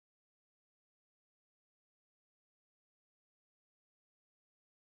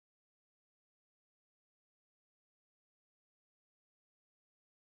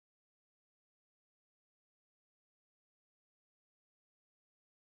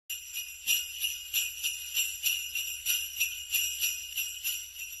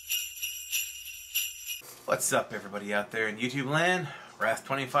What's up, everybody out there in YouTube land?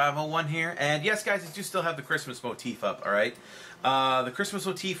 Wrath2501 here, and yes, guys, I do still have the Christmas motif up. All right, the Christmas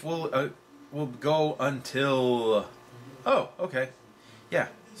motif will go until okay, yeah.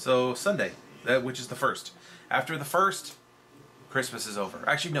 So Sunday, which is the 1st. After the 1st, Christmas is over.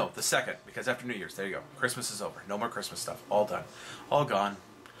 Actually, no, the 2nd, because after New Year's, there you go. Christmas is over. No more Christmas stuff. All done. All gone.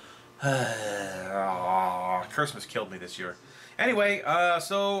 Christmas killed me this year. Anyway,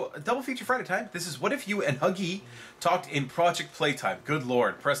 so double feature Friday time. This is What If You and Huggy talked in Project Playtime. Good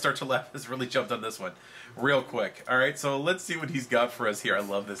lord, press start to laugh has really jumped on this one real quick. Alright, so let's see what he's got for us here. I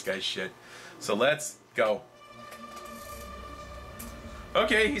love this guy's shit. So let's go.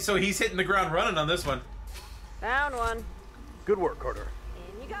 Okay, so he's hitting the ground running on this one. Found one. Good work, Carter.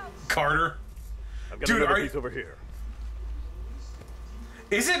 In you go. Carter. I've got another piece over here.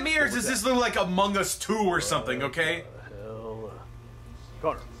 Is it me or does this look like Among Us 2 or something, okay? Hell.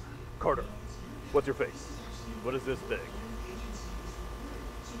 Carter, what's your face? What is this thing?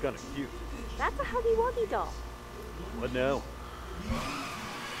 It's kind of cute. That's a Huggy Wuggy doll. What now?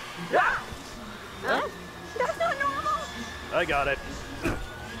 Ah! Huh? That's not normal! I got it.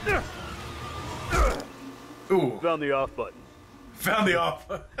 Ooh. Found the off button. Found the off.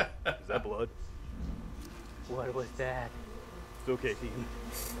 Is that blood? What was that? It's okay, team.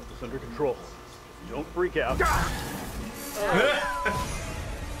 Got this under control. Just don't freak out.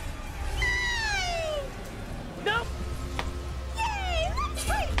 Nope! Yay! Let's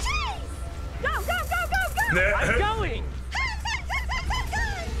play chase! Go, go, go, go, go! I'm going!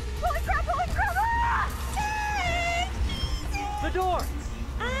 Holy crap, holy crap! Ah! Chase! The door!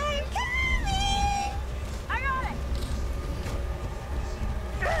 I'm coming! I got it!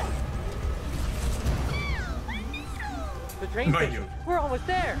 The train station! We're almost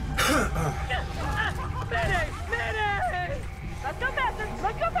there! Mayday! Mayday! Let's go faster!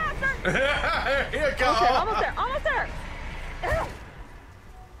 Let's go faster! Here you go! Almost there! Almost there!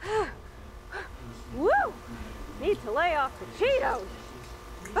 Woo! Need to lay off the Cheetos!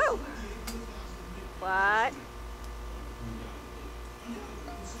 Oh! What?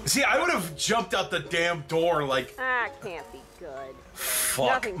 See, I would have jumped out the damn door like... That can't be good.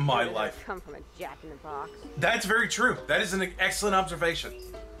 Fuck Nothing my good life. has come from a Jack-in-the-Box. That's very true. That is an excellent observation.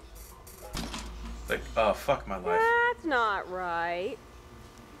 Like, fuck my life. That's not right.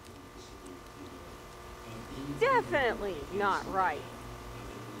 Definitely not right.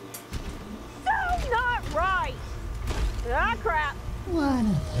 So not right! Ah, crap! What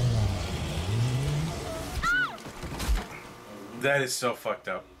That is so fucked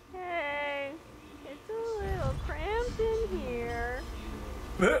up. Hey, it's a little cramped in here.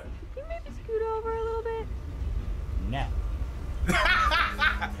 Can you maybe scoot over a little bit? No.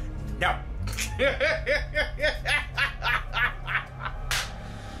 No.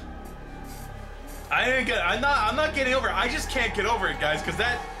 I'm not getting over it. I just can't get over it, guys, because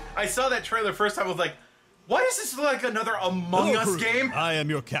I saw that trailer first time. I was like, why is this like another Among Us game? I am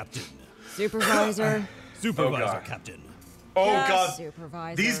your captain. Supervisor. Supervisor, God. captain. Oh Yes, god.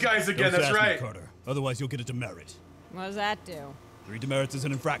 Supervisor. These guys again, Don't that's sass me, right. Carter. Otherwise you'll get a demerit. What does that do? 3 demerits is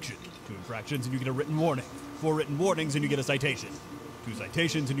an infraction. 2 infractions and you get a written warning. 4 written warnings and you get a citation. 2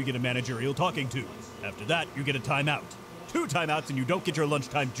 citations and you get a managerial talking to. After that, you get a timeout. 2 timeouts and you don't get your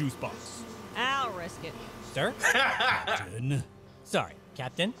lunchtime juice box. I'll risk it. Sir? Captain. Sorry,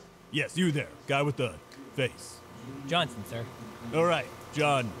 Captain? Yes, you there. Guy with the face. Johnson, sir. All right,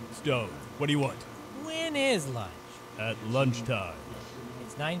 John Stone. What do you want? When is lunch? At lunchtime.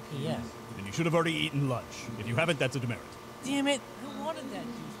 It's 9 p.m. Then you should have already eaten lunch. If you haven't, that's a demerit. Damn it, I wanted that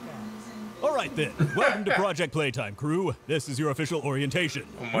juice box. All right then. Welcome to Project Playtime, crew. This is your official orientation.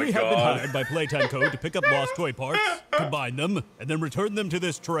 my We have been God. hired by Playtime Code to pick up lost toy parts, combine them, and then return them to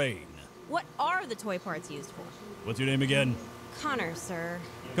this train. What are the toy parts used for? What's your name again? Connor, sir.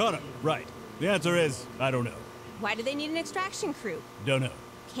 Connor. Right. The answer is, I don't know. Why do they need an extraction crew? Don't know.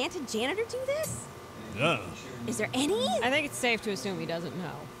 Can't a janitor do this? No. Is there any? I think it's safe to assume he doesn't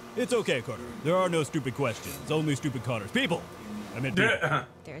know. It's okay, Carter. There are no stupid questions. Only stupid Connors. People! I meant people.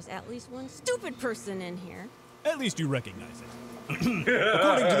 There's at least one stupid person in here. At least you recognize it.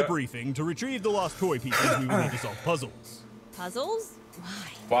 According to the briefing, to retrieve the lost toy pieces, we will need to solve puzzles. Puzzles? Why?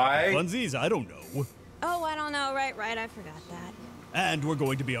 Why? Funsies? I don't know. Oh, I don't know. Right, I forgot that. And we're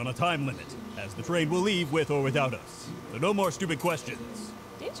going to be on a time limit, as the train will leave with or without us. So no more stupid questions.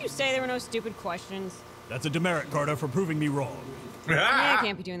 Didn't you say there were no stupid questions? That's a demerit, Carter, for proving me wrong. Yeah, I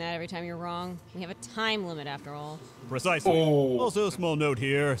can't be doing that every time you're wrong. We have a time limit after all. Precisely. Oh. Also, a small note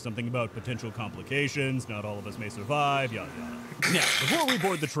here, something about potential complications, not all of us may survive, yada yada. Now, before we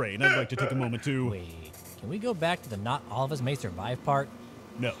board the train, I'd like to take a moment to... Wait, can we go back to the not all of us may survive part?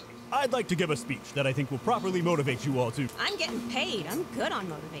 No. I'd like to give a speech that I think will properly motivate you all to... I'm getting paid. I'm good on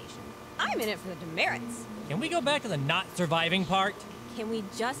motivation. I'm in it for the demerits. Can we go back to the not surviving part? Can we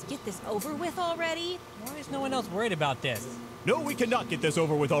just get this over with already? Why is no one else worried about this? No, we cannot get this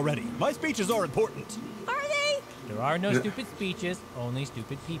over with already. My speeches are important. Are they? There are no stupid speeches, only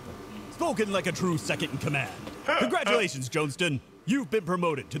stupid people. Spoken like a true second in command. Congratulations, Joneston. You've been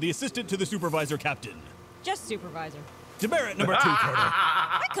promoted to the assistant to the supervisor captain. Just supervisor. Demerit number 2, Carter.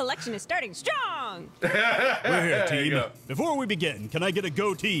 My collection is starting strong. We're here, There you team. go. Before we begin, can I get a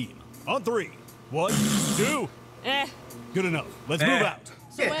go team? On 3. 1, 2. Good enough. Let's move out.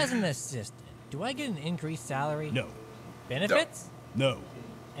 So as an assistant, do I get an increased salary? No. Benefits? No.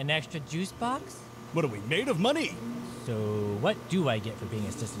 An extra juice box? What are we, made of money? So what do I get for being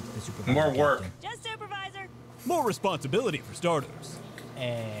assistant to the supervisor? More work. captain? Just supervisor. More responsibility for starters.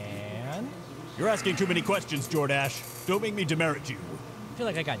 And You're asking too many questions, Jordash. Don't make me demerit you. I feel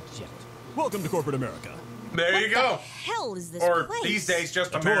like I got gypped. Welcome to corporate America. There you go. Hell is this Or place? these days,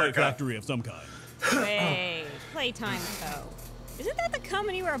 just A toy America. factory of some kind. Wait, Playtime Co. Isn't that the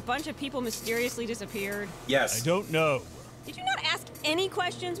company where a bunch of people mysteriously disappeared? I Yes. don't know. Did you not ask any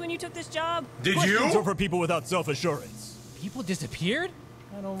questions when you took this job? Did Questions you? are for people without self-assurance. People disappeared?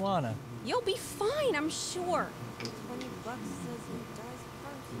 I don't wanna. You'll be fine, I'm sure. $20 says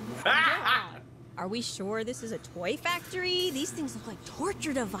it does hurt. Are we sure this is a toy factory? These things look like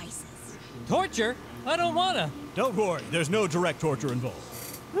torture devices. Torture? I don't wanna. Don't worry, there's no direct torture involved.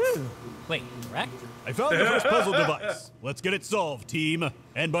 Wait, correct? I found the first puzzle device. Let's get it solved, team.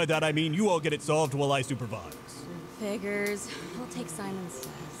 And by that I mean you all get it solved while I supervise. Figures. I'll take Simon's says.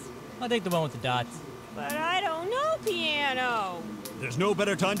 I'll take the one with the dots. But I don't know piano. There's no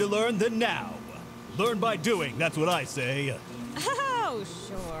better time to learn than now. Learn by doing, that's what I say. Oh,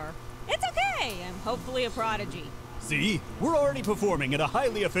 sure. It's okay. I'm hopefully a prodigy. See? We're already performing at a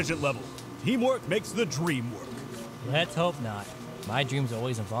highly efficient level. Teamwork makes the dream work. Let's hope not. My dreams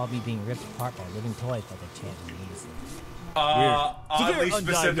always involve me being ripped apart by living toys like a champ needlessly. Oddly Severe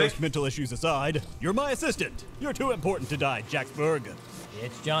specific. undiagnosed mental issues aside, you're my assistant. You're too important to die, Jacksburg.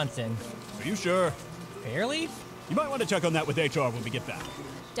 It's Johnson. Are you sure? Fairleaf? You might want to check on that with HR when we get back.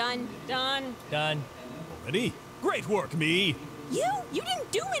 Done. Done. Done. Ready? Great work, me. You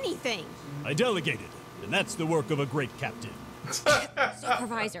didn't do anything. I delegated, and that's the work of a great captain.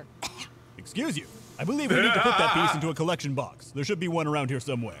 Supervisor. Excuse you. I believe we need to put that piece into a collection box. There should be one around here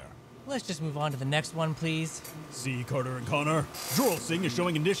somewhere. Let's just move on to the next one, please. See, Carter and Connor? Droll Singh is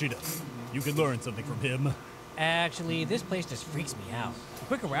showing initiative. You can learn something from him. Actually, this place just freaks me out. The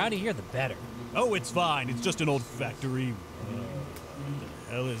quicker we're out of here, the better. Oh, it's fine. It's just an old factory. What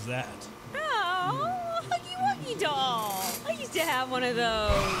the hell is that? Oh, Huggy Wuggy doll. I used to have one of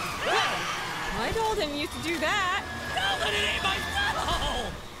those. My doll didn't used to do that. No, but it ain't my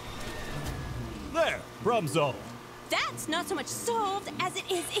doll! There, problem solved. That's not so much solved as it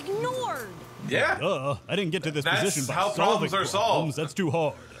is ignored. Yeah. I didn't get to this That's position by how solving problems are solved. problems. That's too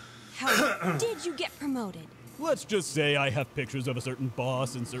hard. How did you get promoted? Let's just say I have pictures of a certain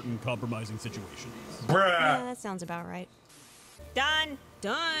boss in certain compromising situations. Yeah, Bruh. that sounds about right. Done.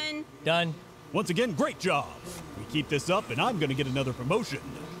 Done. Done. Once again, great job. We keep this up, and I'm gonna get another promotion.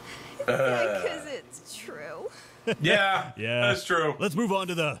 Because it's true. Yeah. Yeah, That's true. Let's move on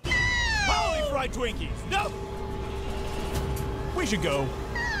to the Holy fried Twinkies. No, we should go.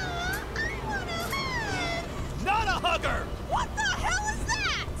 Not a hugger. What the hell is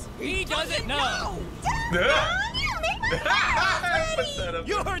that? He doesn't know. Put that up.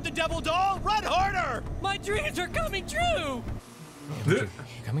 You heard the devil doll. Run harder. My dreams are coming true. They're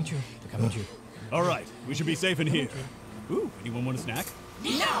coming true. They're coming true. All right, we should be safe in here. Ooh, anyone want a snack?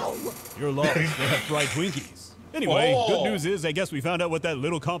 No! You're lost. They have fried Twinkies. Anyway, Oh. good news is I guess we found out what that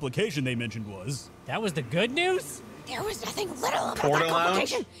little complication they mentioned was. That was the good news? There was nothing little about Porta that lounge?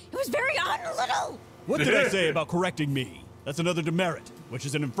 complication. It was very unlittle. What did I say about correcting me? That's another demerit, which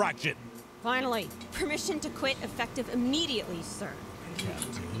is an infraction. Finally, permission to quit effective immediately, sir.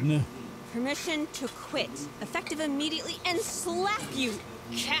 Captain. Permission to quit effective immediately and slap you,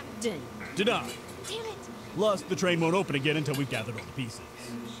 Captain. Denied. Damn it. Plus, the train won't open again until we've gathered all the pieces.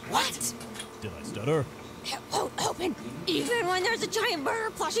 What? Did I stutter? It won't open, even when there's a giant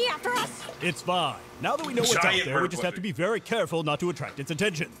murder plushie after us. It's fine. Now that we know what's out Giant there, we bird just have to flutter. be very careful not to attract its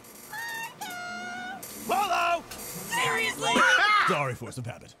attention. Polo! Seriously? Sorry, force of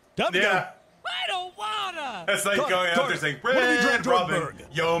habit. Time to go. Yeah. I don't wanna! That's like Carter, going out Carter, there saying, what have you Bread drank, Robin.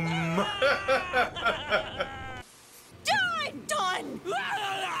 Jordanberg?" Yum. Done! Done!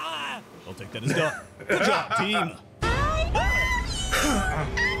 I'll take that as done. Good job, team. I'm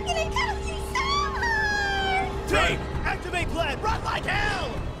gonna kill you so hard! Team, activate plan. Run like hell!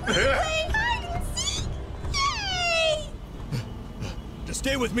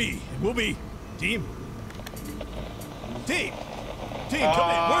 stay with me. We'll be... Team? Team, come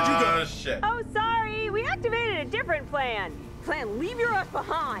in. Where'd you go? Shit. Oh, sorry. We activated a different plan. Plan leave your us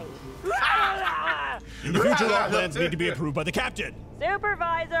behind. In the future, all plans need to be approved by the captain.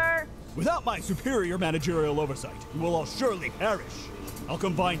 Supervisor. Without my superior managerial oversight, you will all surely perish. I'll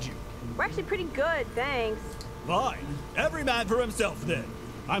come find you. We're actually pretty good, thanks. Fine. Every man for himself, then.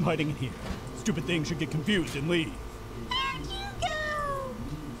 I'm hiding in here. Stupid things should get confused and leave. Where'd you go?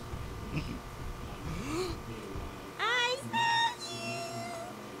 I smell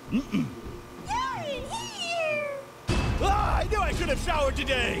you. You're in here. Ah, I knew I should have showered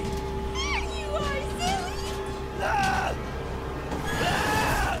today. There you are, silly. Ah!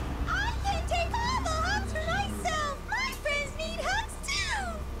 Ah! I can take all the hugs for myself. My friends need hugs too.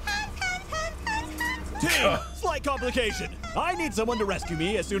 Hugs. Team, slight complication. I need someone to rescue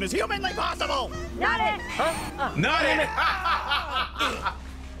me as soon as humanly possible. Not it. Not it.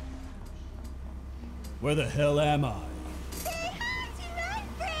 Where the hell am I? Say hi to my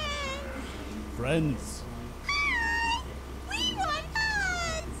friends. Friends? Hi. We want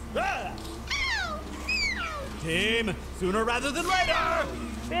hugs. Ah! Ow. Ow. Team, sooner rather than later.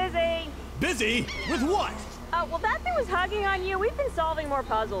 Busy. Busy? With what? Well, that thing was hugging on you. We've been solving more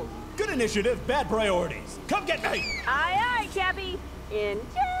puzzles. Good initiative, bad priorities. Come get me. Aye, Cappy. In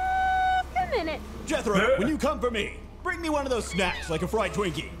just a minute. Jethro, when you come for me, bring me one of those snacks like a fried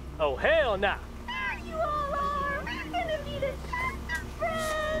Twinkie. Oh, hell nah. There you all are. We're gonna be the best of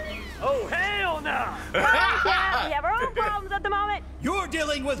friends. Oh, hell nah. Cap, we have our own problems at the moment. You're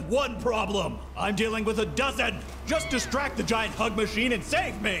dealing with one problem. I'm dealing with a dozen. Just distract the giant hug machine and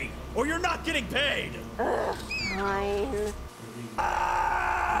save me, or you're not getting paid. Fine.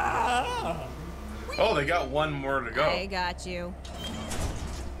 Ah! Oh, they got one more to go. I got you.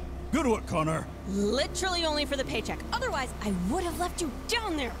 Good work, Connor. Literally only for the paycheck. Otherwise, I would have left you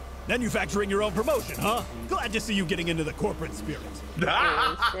down there. Manufacturing your own promotion, huh? Glad to see you getting into the corporate spirit.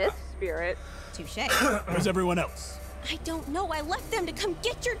 This spirit. Touche. Where's everyone else? I don't know. I left them to come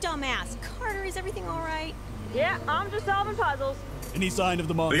get your dumbass. Carter, is everything all right? Yeah, I'm just solving puzzles. Any sign of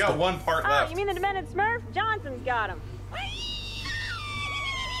the They monster? got one part Oh, left. you mean the demented Smurf? Johnson's got him.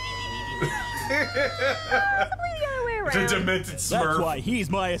 Possibly the other way The around. demented That's Smurf. why he's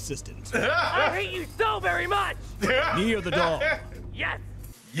my assistant. I hate you so very much. Me or the dog? Yes.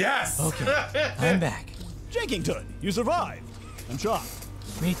 Yes. Okay, I'm back. Jakington, you survived. I'm shocked.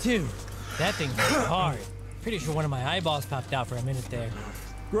 Me too. That thing was hard. Pretty sure one of my eyeballs popped out for a minute there.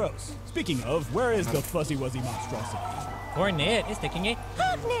 Gross. Speaking of, where is the fuzzy wuzzy monstrosity? Coordinate is taking a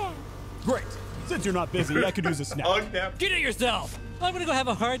Hug now. Great. Since you're not busy, I could use a snack. Hug them. Get it yourself! I'm gonna go have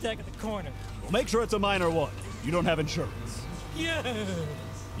a heart attack at the corner. Well, make sure it's a minor one. You don't have insurance. Yeah.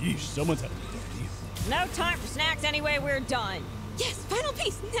 Yeesh, someone's having a day. No time for snacks anyway. We're done. Yes, final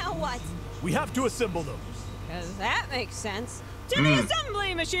piece. Now what? We have to assemble them. Because that makes sense. To the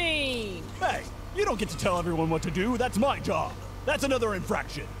assembly machine! Hey, you don't get to tell everyone what to do. That's my job. That's another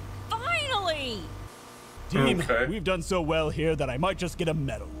infraction. Finally! Team, Okay. we've done so well here that I might just get a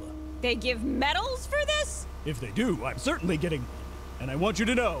medal. They give medals for this? If they do, I'm certainly getting one. And I want you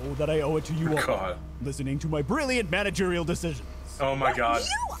to know that I owe it to you all. God. Listening to my brilliant managerial decisions. Oh my God.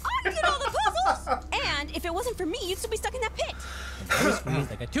 You undid all the puzzles. And if it wasn't for me, you'd still be stuck in that pit. Squeezed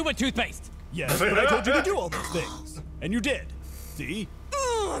like a tube of toothpaste. Yes, but I told you to do all those things. And you did. See?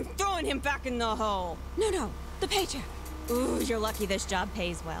 Ooh, I'm throwing him back in the hole. No, the paycheck. Ooh, you're lucky this job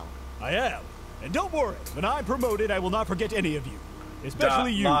pays well. I am. And don't worry, when I'm promoted, I will not forget any of you.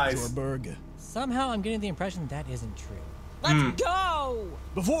 Especially you, lies. Jorberg. Somehow I'm getting the impression that isn't true. Let's go!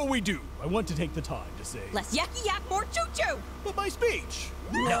 Before we do, I want to take the time to say, Less yakky yak, more choo choo! but my speech.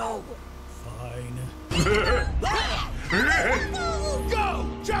 No! Fine. Go!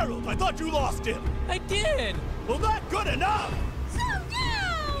 Gerald, I thought you lost him. I did! Well, not good enough. Slow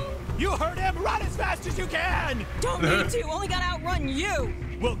down. You heard him. Run as fast as you can. Don't need to, only gotta outrun you!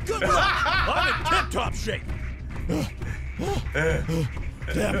 Well, good luck. I'm in tip-top shape.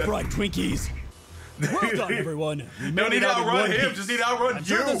 Damn fried Twinkies. Well done, everyone. We made Don't need it to out in outrun one him, piece. just need to outrun I'm you.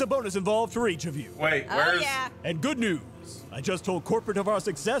 sure there's a bonus involved for each of you. Wait, Oh where's yeah! And good news. I just told corporate of our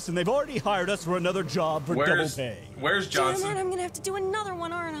success, and they've already hired us for another job for double pay. where's Damn it, Johnson? I'm gonna have to do another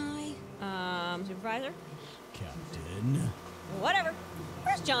one, aren't I? Supervisor? Captain. Whatever.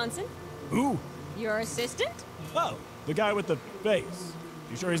 Where's Johnson? Ooh. Your assistant? Oh, the guy with the face.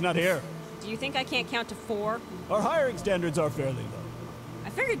 You sure he's not here? Do you think I can't count to 4? Our hiring standards are fairly low. I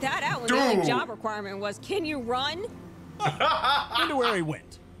figured that out when the only Dude. job requirement was, can you run? Wonder where he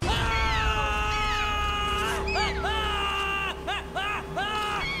went.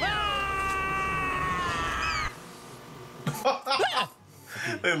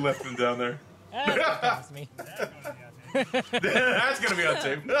 They left him down there. That's me. That's gonna be on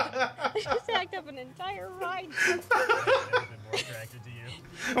tape. I just hacked up an entire ride. Been more attracted to you.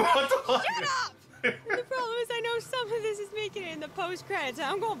 What the fuck? Shut up! The problem is I know some of this is making it in the post-credits.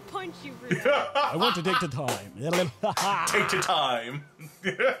 I'm gonna punch you for that. I want to take the time. Take your time.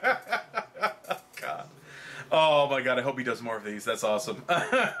 God. Oh my god, I hope he does more of these. That's awesome.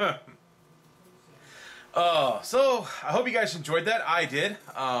 So I hope you guys enjoyed that. I did.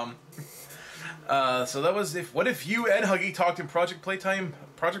 So that was what if you and Huggy talked in Project Playtime.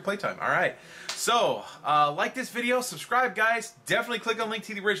 All right. So like this video, subscribe, guys. Definitely click on link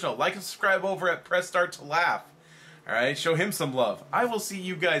to the original. Like and subscribe over at Press Start to Laugh. All right. Show him some love. I will see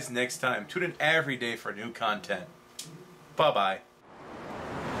you guys next time. Tune in every day for new content. Bye bye.